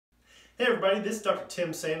Hey everybody, this is Dr.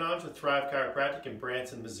 Tim Sanoj with Thrive Chiropractic in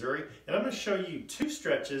Branson, Missouri, and I'm going to show you 2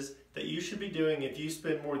 stretches that you should be doing if you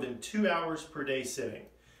spend more than 2 hours per day sitting.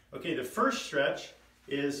 Okay, the first stretch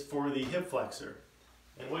is for the hip flexor.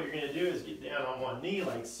 And what you're going to do is get down on one knee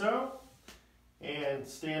like so, and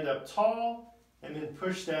stand up tall, and then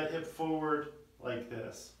push that hip forward like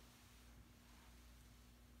this.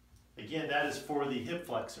 Again, that is for the hip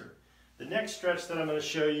flexor. The next stretch that I'm going to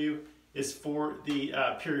show you is for the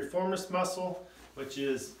piriformis muscle, which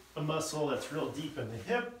is a muscle that's real deep in the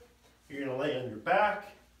hip. You're going to lay on your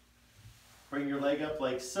back, bring your leg up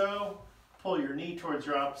like so, pull your knee towards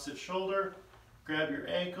your opposite shoulder, grab your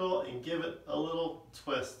ankle and give it a little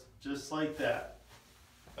twist, just like that.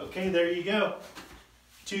 Okay, there you go.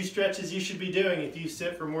 2 stretches you should be doing if you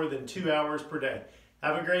sit for more than 2 hours per day.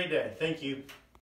 Have a great day. Thank you.